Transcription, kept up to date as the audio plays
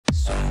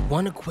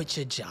want to quit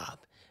your job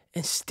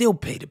and still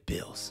pay the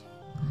bills.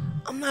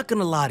 I'm not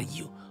gonna lie to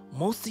you,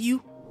 most of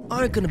you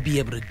aren't gonna be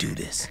able to do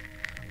this.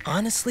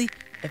 Honestly,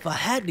 if I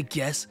had to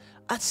guess,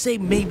 I'd say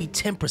maybe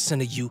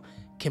 10% of you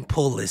can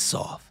pull this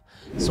off.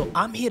 So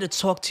I'm here to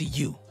talk to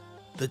you,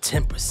 the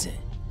 10%.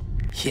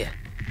 Yeah,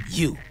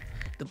 you,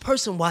 the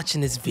person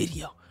watching this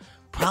video,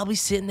 probably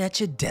sitting at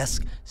your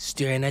desk,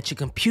 staring at your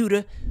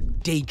computer,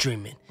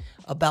 daydreaming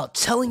about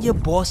telling your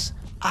boss,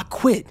 I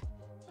quit,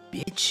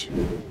 bitch.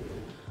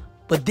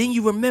 But then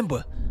you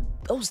remember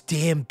those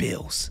damn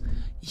bills.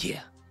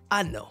 Yeah,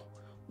 I know,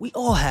 we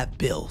all have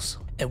bills,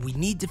 and we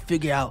need to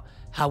figure out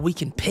how we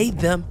can pay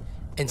them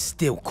and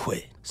still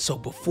quit. So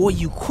before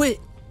you quit,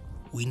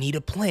 we need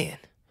a plan.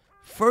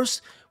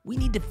 First, we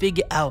need to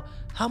figure out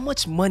how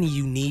much money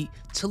you need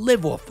to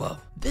live off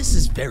of. This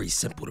is very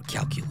simple to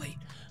calculate.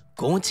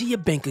 Go into your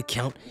bank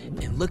account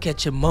and look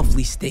at your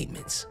monthly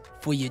statements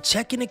for your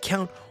checking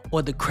account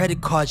or the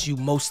credit cards you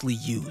mostly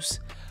use.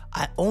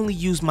 I only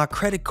use my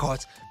credit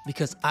cards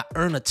because I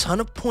earn a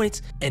ton of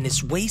points and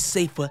it's way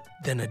safer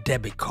than a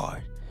debit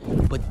card.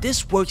 But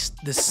this works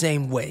the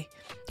same way.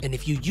 And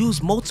if you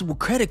use multiple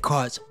credit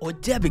cards or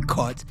debit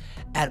cards,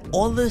 add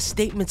all the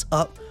statements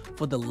up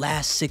for the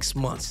last 6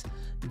 months.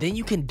 Then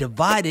you can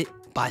divide it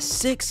by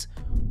 6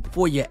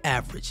 for your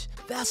average.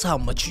 That's how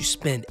much you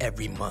spend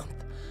every month.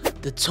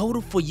 The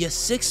total for your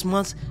 6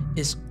 months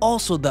is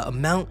also the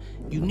amount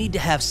you need to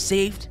have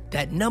saved.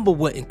 That number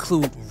will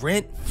include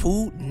rent,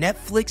 food,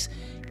 Netflix,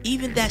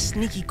 even that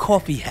sneaky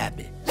coffee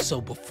habit. So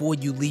before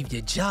you leave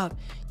your job,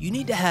 you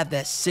need to have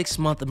that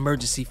 6-month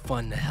emergency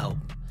fund to help.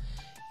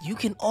 You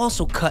can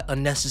also cut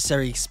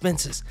unnecessary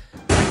expenses,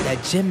 like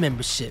that gym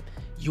membership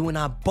you and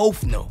I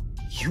both know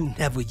you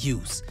never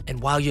use.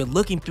 And while you're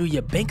looking through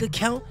your bank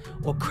account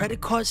or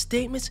credit card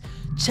statements,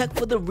 check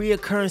for the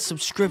reoccurring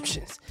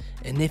subscriptions.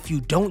 And if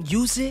you don't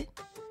use it,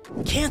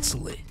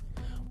 cancel it.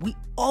 We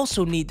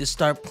also need to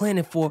start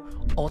planning for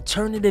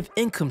alternative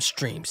income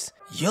streams.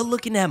 You're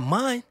looking at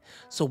mine,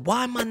 so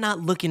why am I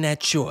not looking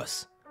at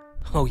yours?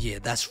 Oh yeah,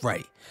 that's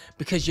right,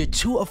 because you're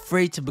too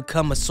afraid to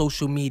become a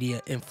social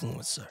media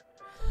influencer.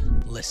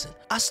 Listen,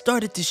 I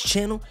started this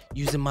channel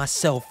using my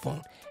cell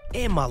phone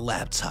and my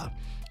laptop,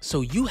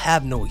 so you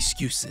have no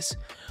excuses.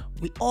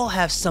 We all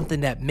have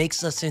something that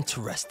makes us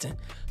interesting,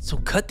 so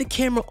cut the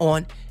camera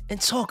on and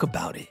talk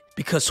about it.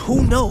 Because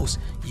who knows,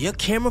 your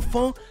camera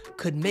phone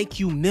could make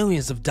you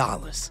millions of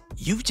dollars.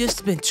 You've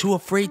just been too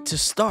afraid to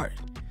start.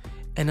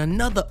 And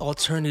another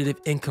alternative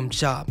income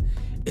job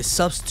is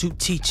substitute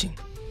teaching.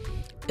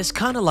 It's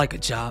kind of like a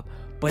job,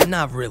 but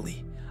not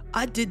really.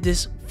 I did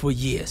this for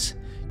years.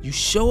 You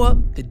show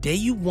up the day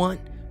you want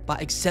by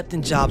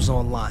accepting jobs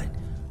online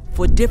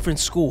for different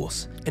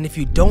schools. And if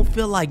you don't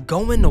feel like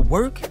going to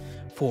work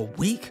for a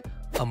week,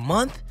 a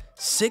month,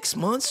 6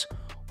 months,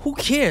 who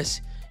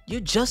cares? You're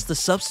just a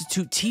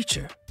substitute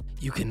teacher.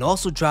 You can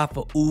also drive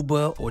for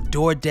Uber or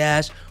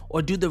DoorDash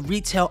or do the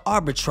retail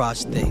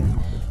arbitrage thing,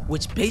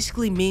 which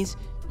basically means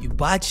you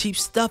buy cheap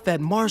stuff at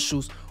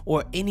Marshall's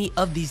or any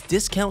of these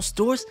discount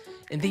stores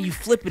and then you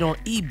flip it on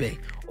eBay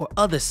or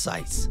other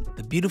sites.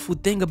 The beautiful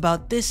thing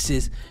about this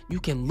is you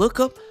can look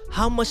up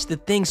how much the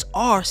things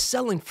are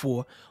selling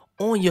for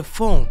on your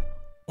phone,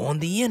 on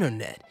the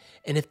internet.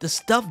 And if the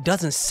stuff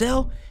doesn't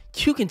sell,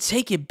 you can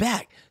take it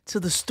back to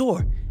the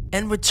store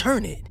and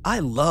return it. I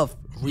love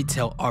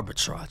retail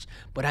arbitrage,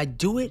 but I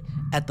do it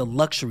at the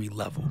luxury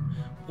level.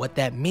 What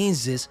that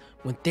means is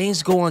when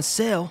things go on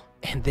sale,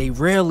 and they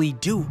rarely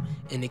do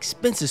in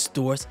expensive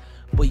stores,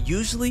 but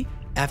usually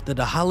after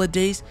the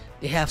holidays,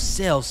 they have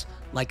sales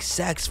like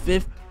Saks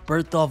Fifth,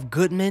 Bergdorf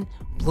Goodman,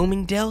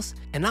 Bloomingdale's,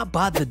 and I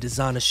buy the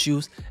designer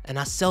shoes and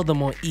I sell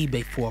them on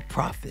eBay for a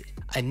profit.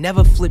 I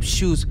never flip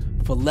shoes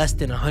for less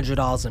than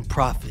 $100 in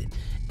profit,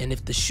 and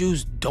if the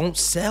shoes don't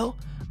sell,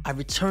 I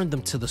return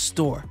them to the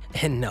store.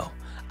 And no,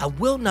 I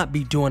will not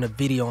be doing a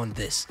video on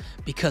this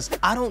because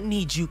I don't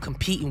need you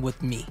competing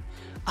with me.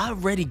 I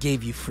already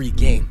gave you free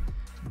game.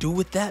 Do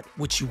with that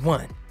what you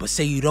want, but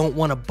say you don't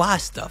want to buy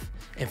stuff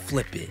and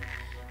flip it.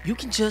 You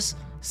can just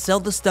sell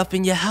the stuff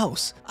in your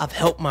house. I've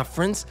helped my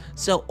friends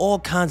sell all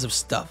kinds of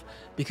stuff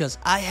because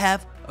I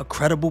have a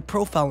credible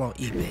profile on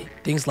eBay.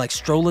 Things like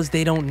strollers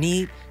they don't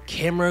need,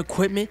 camera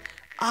equipment,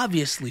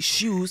 obviously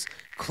shoes,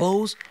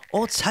 clothes,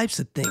 all types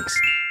of things.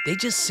 They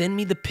just send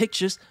me the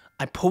pictures,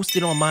 I post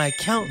it on my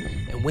account,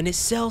 and when it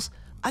sells,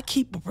 I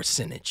keep a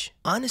percentage.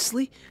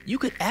 Honestly, you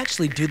could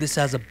actually do this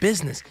as a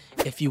business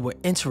if you were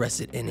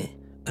interested in it.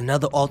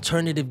 Another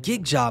alternative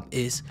gig job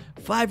is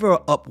Fiverr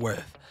or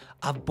Upwork.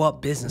 I've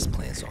bought business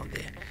plans on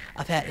there.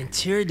 I've had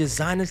interior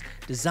designers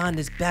design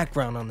this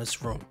background on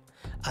this room.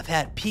 I've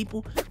had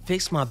people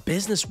fix my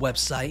business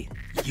website,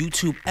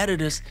 YouTube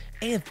editors,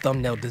 and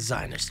thumbnail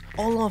designers,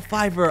 all on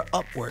Fiverr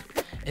or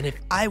Upwork. And if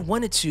I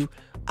wanted to,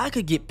 I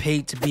could get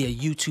paid to be a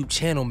YouTube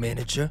channel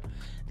manager.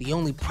 The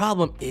only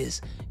problem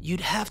is you'd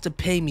have to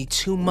pay me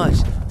too much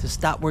to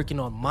stop working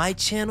on my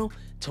channel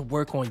to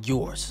work on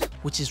yours,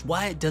 which is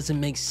why it doesn't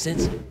make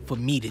sense for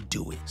me to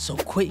do it. So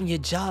quitting your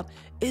job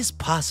is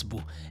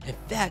possible. In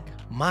fact,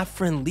 my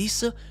friend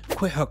Lisa quit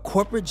quit her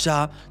corporate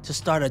job to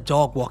start a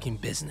dog walking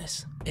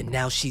business. And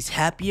now she's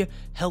happier,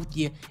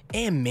 healthier,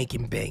 and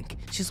making bank.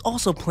 She's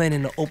also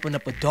planning to open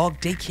up a dog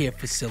daycare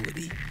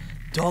facility.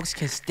 Dogs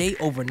can stay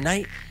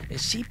overnight,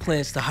 and she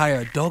plans to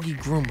hire a doggy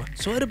groomer,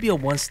 so it'll be a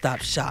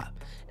one-stop shop.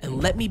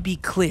 And let me be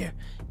clear,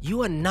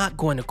 you are not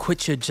going to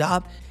quit your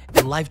job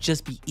and life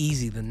just be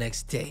easy the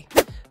next day.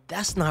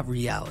 That's not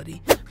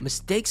reality.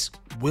 Mistakes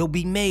will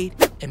be made,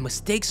 and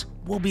mistakes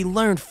will be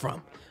learned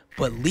from.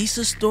 But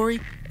Lisa's story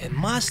and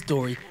my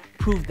story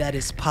prove that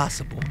it's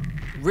possible.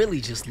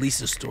 Really just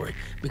Lisa's story,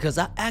 because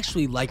I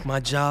actually like my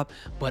job,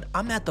 but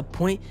I'm at the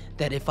point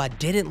that if I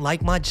didn't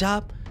like my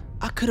job,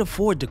 I could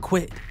afford to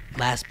quit.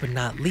 Last but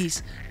not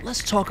least,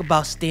 let's talk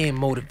about staying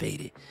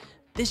motivated.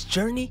 This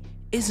journey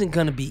isn't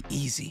gonna be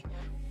easy,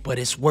 but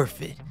it's worth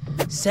it.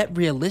 Set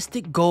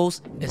realistic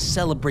goals and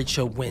celebrate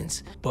your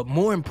wins, but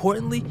more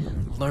importantly,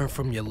 learn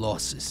from your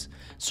losses.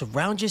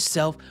 Surround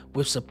yourself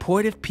with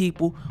supportive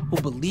people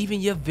who believe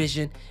in your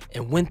vision,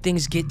 and when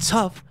things get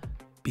tough,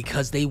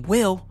 because they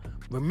will,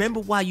 remember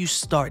why you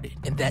started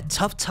and that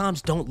tough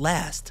times don't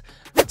last.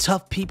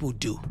 Tough people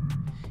do.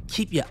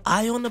 Keep your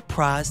eye on the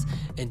prize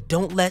and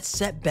don't let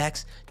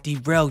setbacks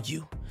derail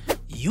you.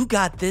 You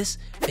got this,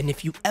 and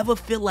if you ever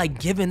feel like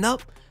giving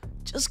up,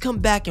 just come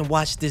back and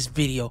watch this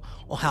video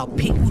on how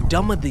people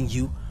dumber than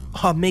you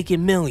are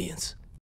making millions.